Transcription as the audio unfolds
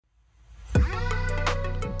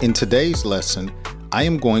In today's lesson, I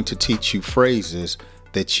am going to teach you phrases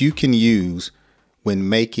that you can use when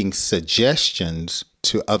making suggestions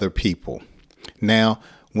to other people. Now,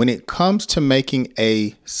 when it comes to making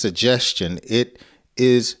a suggestion, it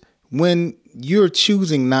is when you're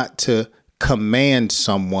choosing not to command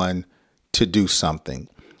someone to do something.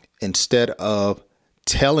 Instead of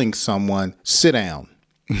telling someone, sit down,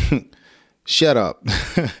 shut up,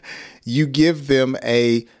 you give them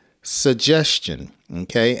a suggestion.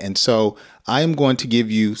 Okay. And so I am going to give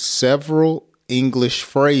you several English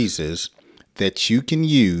phrases that you can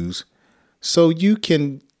use so you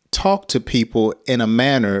can talk to people in a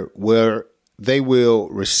manner where they will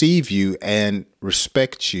receive you and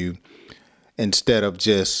respect you instead of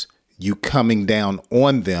just you coming down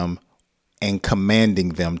on them and commanding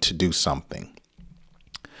them to do something.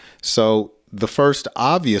 So the first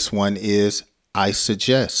obvious one is I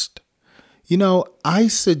suggest. I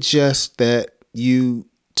suggest that you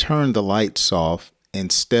turn the lights off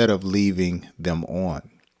instead of leaving them on.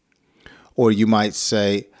 Or you might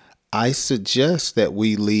say, I suggest that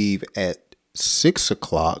we leave at 6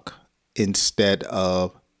 o'clock instead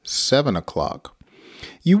of 7 o'clock.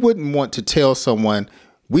 You wouldn't want to tell someone,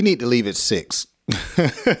 we need to leave at 6.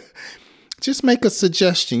 Just make a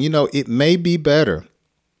suggestion. It may be better.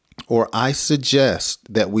 Or I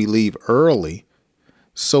suggest that we leave early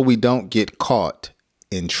so we don't get caught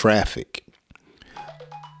in traffic.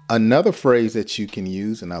 Another phrase that you can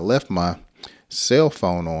use, and I left my cell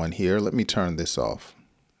phone on here. Let me turn this off.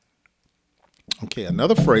 Okay,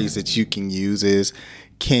 another phrase that you can use is,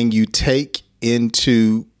 can you take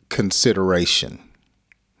into consideration?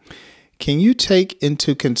 Can you take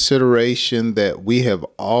into consideration that we have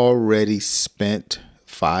already spent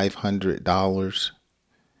 $500?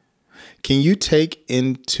 Can you take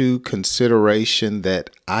into consideration that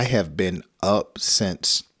I have been up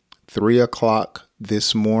since 3 o'clock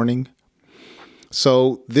this morning?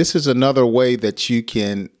 So this is another way that you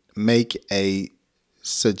can make a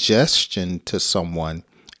suggestion to someone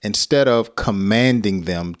instead of commanding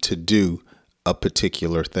them to do a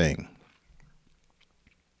particular thing.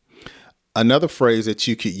 Another phrase that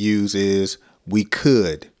you could use is we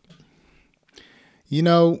could.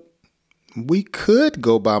 We could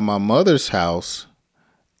go by my mother's house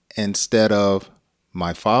instead of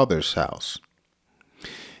my father's house.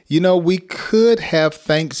 We could have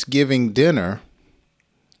Thanksgiving dinner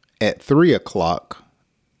at 3 o'clock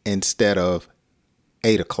instead of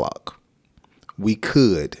 8 o'clock. We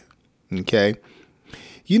could. Okay.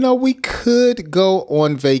 We could go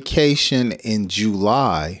on vacation in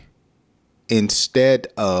July instead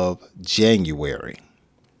of January.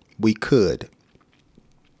 We could.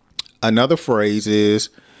 Another phrase is,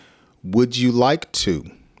 would you like to?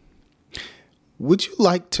 Would you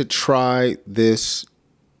like to try this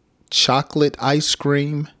chocolate ice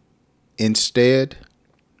cream instead?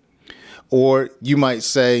 Or you might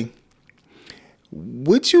say,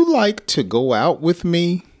 would you like to go out with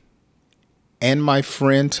me and my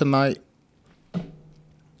friend tonight?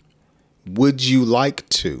 Would you like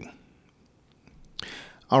to?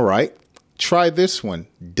 All right, try this one.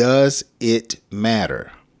 Does it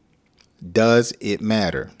matter? Does it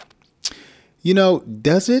matter?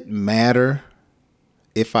 Does it matter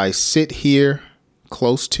if I sit here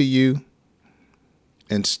close to you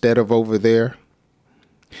instead of over there?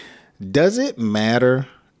 Does it matter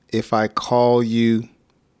if I call you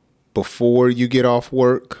before you get off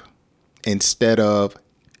work instead of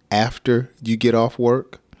after you get off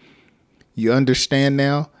work? You understand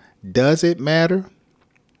now? Does it matter?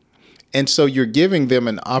 And so you're giving them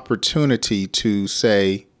an opportunity to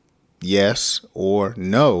say yes or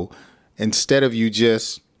no instead of you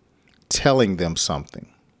just telling them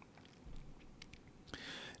something.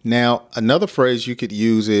 Now, another phrase you could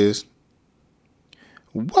use is,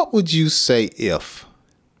 what would you say if?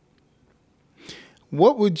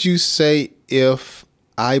 What would you say if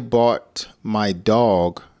I brought my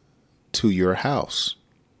dog to your house?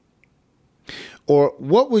 Or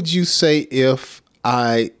what would you say if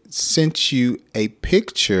I sent you a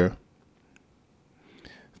picture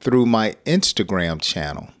through my Instagram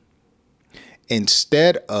channel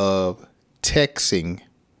instead of texting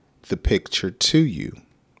the picture to you?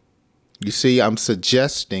 You see, I'm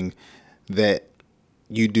suggesting that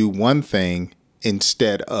you do one thing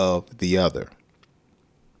instead of the other.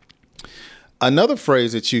 Another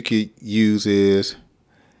phrase that you could use is,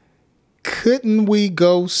 couldn't we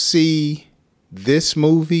go see this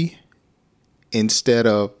movie instead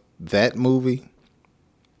of that movie?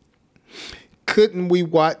 Couldn't we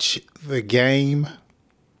watch the game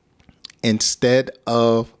instead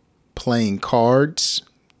of playing cards?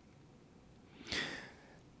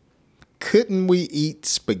 couldn't we eat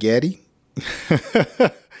spaghetti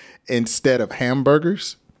instead of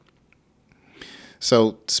hamburgers?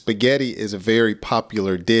 So spaghetti is a very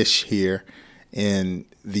popular dish here in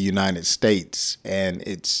the United States, and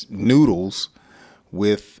it's noodles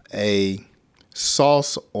with a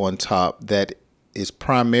sauce on top that is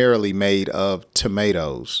primarily made of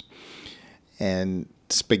tomatoes. And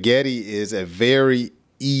spaghetti is a very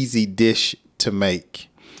easy dish to make,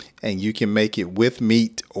 and you can make it with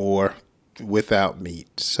meat or without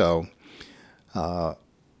meat. So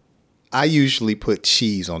I usually put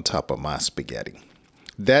cheese on top of my spaghetti.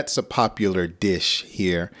 That's a popular dish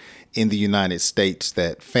here in the United States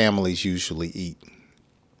that families usually eat.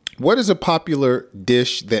 What is a popular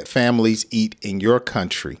dish that families eat in your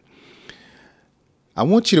country? I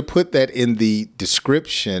want you to put that in the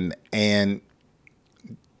description and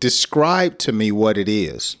describe to me what it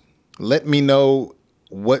is. Let me know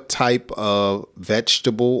what type of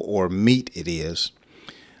vegetable or meat it is.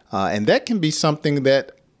 And that can be something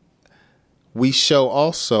that we show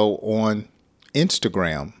also on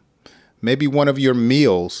Instagram. Maybe one of your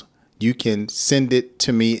meals, you can send it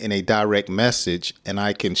to me in a direct message, and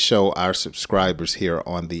I can show our subscribers here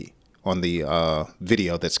on the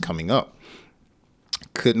video that's coming up.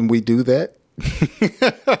 Couldn't we do that?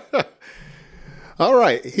 All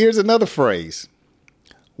right, here's another phrase.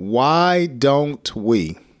 Why don't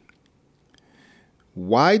we?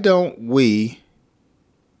 Why don't we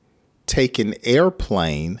take an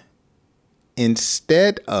airplane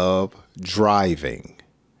instead of driving?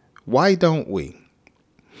 Why don't we?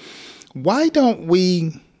 Why don't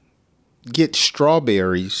we get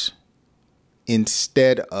strawberries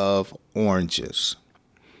instead of oranges?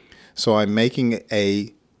 So I'm making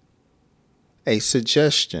a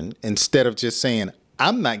suggestion instead of just saying,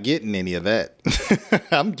 I'm not getting any of that.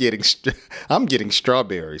 I'm getting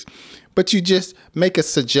strawberries. But you just make a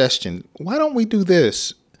suggestion. Why don't we do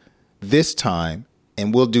this time,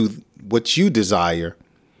 and we'll do what you desire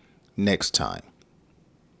next time.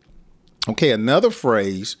 Okay, another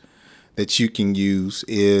phrase that you can use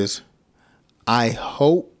is, I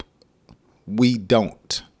hope we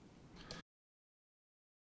don't.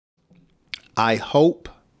 I hope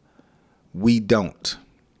we don't.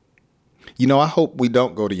 You know, I hope we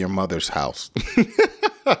don't go to your mother's house.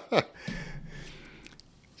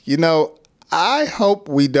 You know, I hope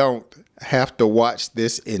we don't have to watch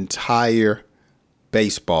this entire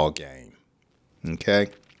baseball game. Okay.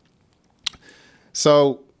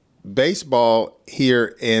 So baseball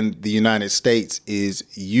here in the United States is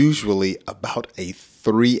usually about a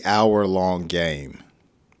 3-hour long game.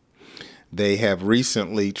 They have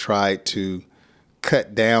recently tried to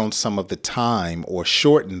cut down some of the time or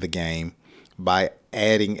shorten the game by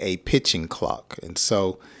adding a pitching clock. And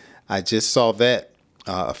so I just saw that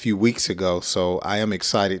a few weeks ago. So I am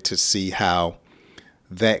excited to see how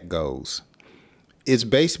that goes. Is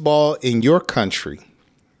baseball in your country?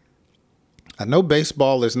 I know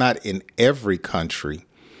baseball is not in every country,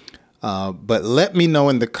 but let me know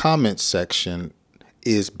in the comments section,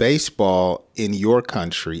 is baseball in your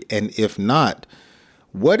country? And if not,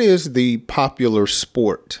 what is the popular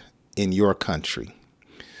sport in your country?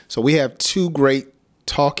 So we have two great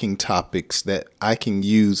talking topics that I can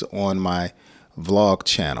use on my vlog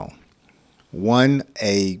channel. One,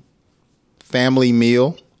 a family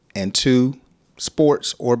meal, and two,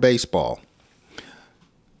 sports or baseball.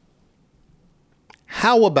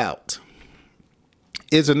 How about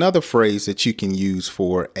is another phrase that you can use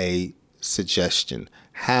for a suggestion.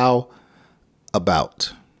 How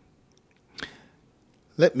about?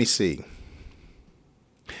 Let me see.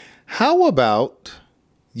 How about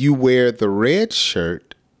you wear the red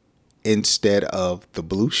shirt instead of the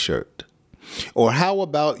blue shirt? Or how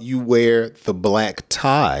about you wear the black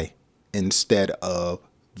tie instead of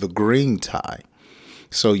the green tie?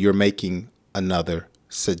 So you're making another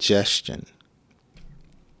suggestion.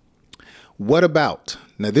 What about?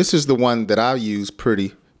 Now this is the one that I use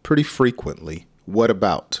pretty frequently. What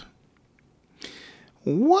about?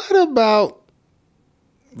 What about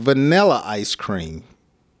vanilla ice cream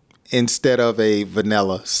instead of a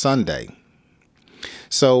vanilla sundae?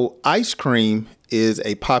 So ice cream is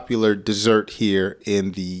a popular dessert here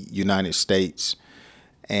in the United States,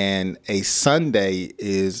 and a sundae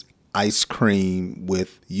is ice cream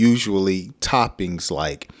with usually toppings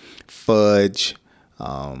like fudge,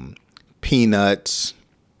 peanuts,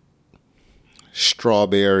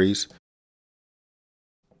 strawberries,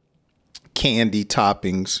 candy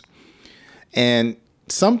toppings. And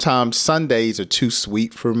sometimes sundaes are too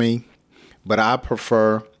sweet for me, but I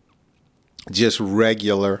prefer just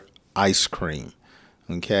regular ice cream.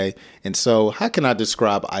 Okay. And so how can I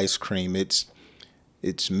describe ice cream? It's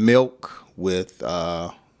milk with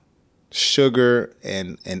sugar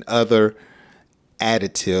and other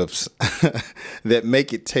additives that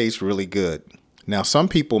make it taste really good. Now, some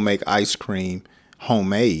people make ice cream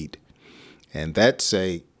homemade, and that's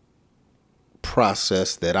a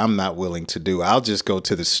process that I'm not willing to do. I'll just go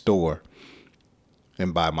to the store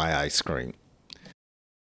and buy my ice cream.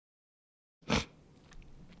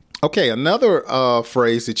 Okay, another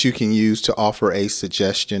phrase that you can use to offer a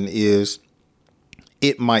suggestion is,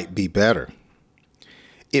 it might be better.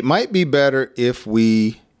 It might be better if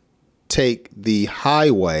we take the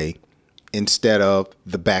highway instead of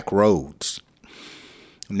the back roads.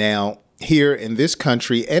 Now, here in this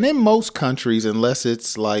country, and in most countries, unless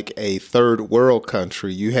it's like a third world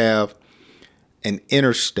country, you have an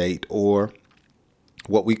interstate, or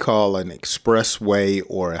what we call an expressway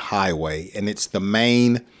or a highway. And it's the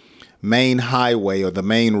main highway, or the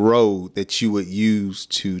main road that you would use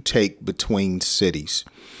to take between cities.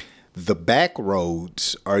 The back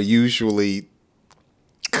roads are usually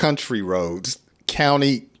country roads,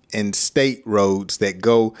 county and state roads that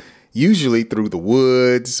go usually through the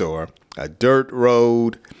woods or a dirt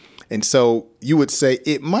road. And so you would say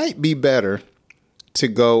it might be better to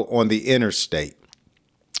go on the interstate,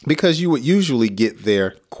 because you would usually get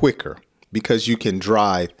there quicker because you can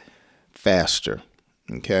drive faster.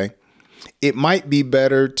 Okay. It might be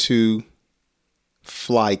better to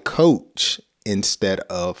fly coach instead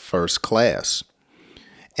of first class.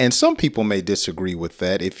 And some people may disagree with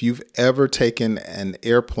that. If you've ever taken an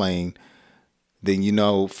airplane, then you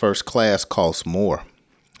know first class costs more,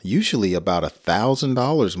 usually about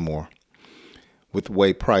 $1,000 more with the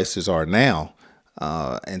way prices are now.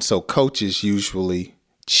 And so coach is usually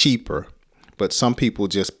cheaper, but some people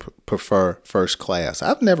just prefer first class.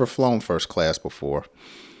 I've never flown first class before.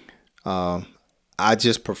 I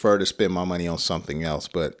just prefer to spend my money on something else,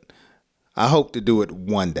 but I hope to do it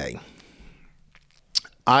one day.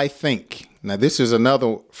 I think. Now, this is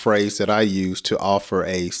another phrase that I use to offer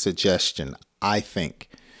a suggestion. I think.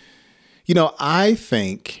 I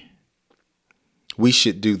think we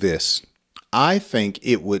should do this. I think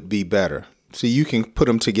it would be better. So you can put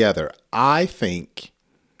them together. I think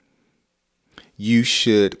you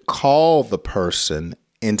should call the person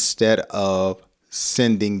instead of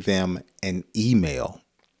sending them an email.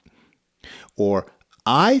 Or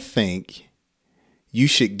I think you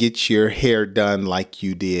should get your hair done like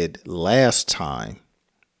you did last time.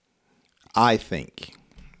 I think.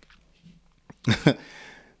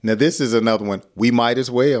 Now, this is another one. We might as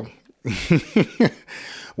well.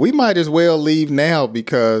 We might as well leave now,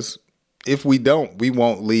 because if we don't, we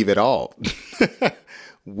won't leave at all.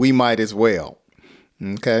 We might as well.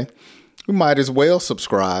 Okay. We might as well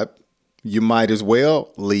subscribe. You might as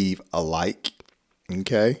well leave a like.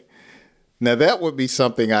 Okay. Now, that would be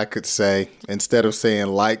something I could say instead of saying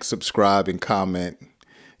like, subscribe, and comment.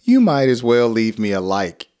 You might as well leave me a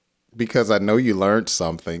like, because I know you learned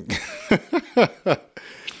something.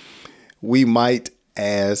 We might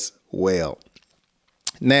as well.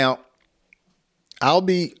 Now, I'll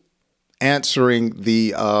be answering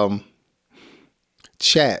the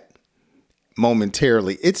chat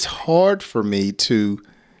momentarily. It's hard for me to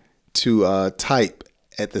type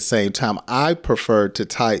at the same time. I prefer to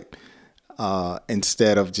type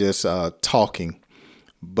instead of just talking.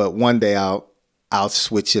 But one day I'll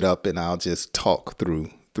switch it up and I'll just talk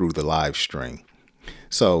through the live stream.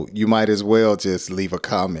 So you might as well just leave a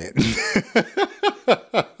comment.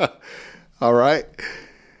 All right.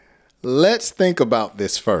 Let's think about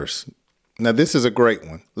this first. Now, this is a great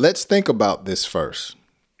one. Let's think about this first.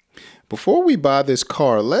 Before we buy this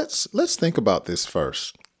car, let's think about this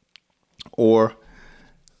first. Or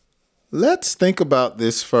let's think about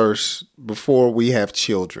this first before we have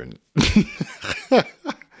children.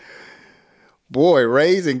 Boy,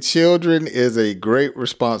 raising children is a great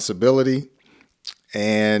responsibility,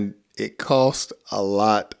 and it costs a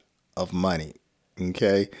lot of money.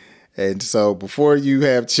 Okay. And so before you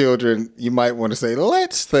have children, you might want to say,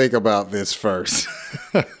 let's think about this first.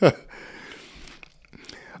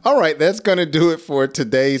 All right. That's going to do it for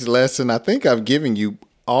today's lesson. I think I've given you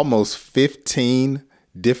almost 15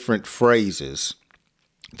 different phrases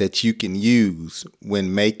that you can use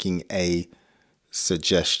when making a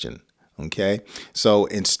suggestion. Okay. So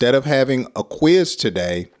instead of having a quiz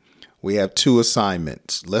today, we have 2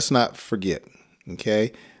 assignments. Let's not forget.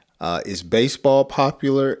 Okay. Is baseball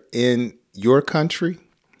popular in your country?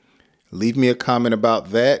 Leave me a comment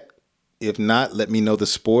about that. If not, let me know the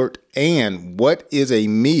sport. And what is a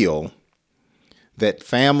meal that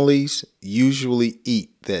families usually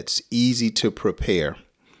eat that's easy to prepare?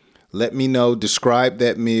 Let me know. Describe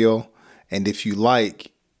that meal. And if you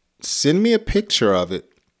like, send me a picture of it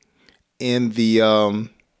in the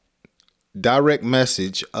direct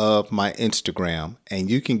message of my Instagram, and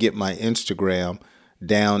you can get my Instagram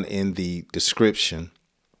down in the description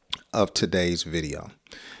of today's video.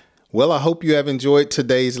 Well, I hope you have enjoyed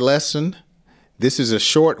today's lesson. This is a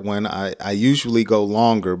short one. I usually go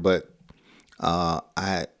longer, but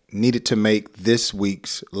I needed to make this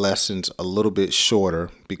week's lessons a little bit shorter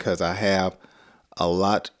because I have a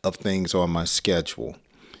lot of things on my schedule.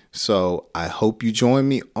 So I hope you join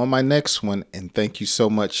me on my next one, and thank you so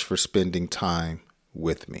much for spending time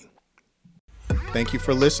with me. Thank you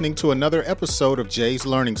for listening to another episode of Jay's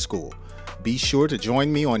Learning School. Be sure to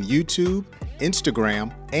join me on YouTube,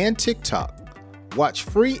 Instagram, and TikTok. Watch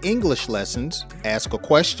free English lessons, ask a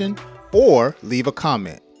question, or leave a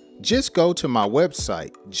comment. Just go to my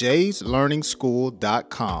website,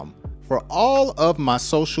 jayslearningschool.com, for all of my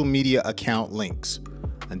social media account links.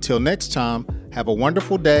 Until next time, have a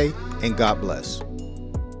wonderful day and God bless.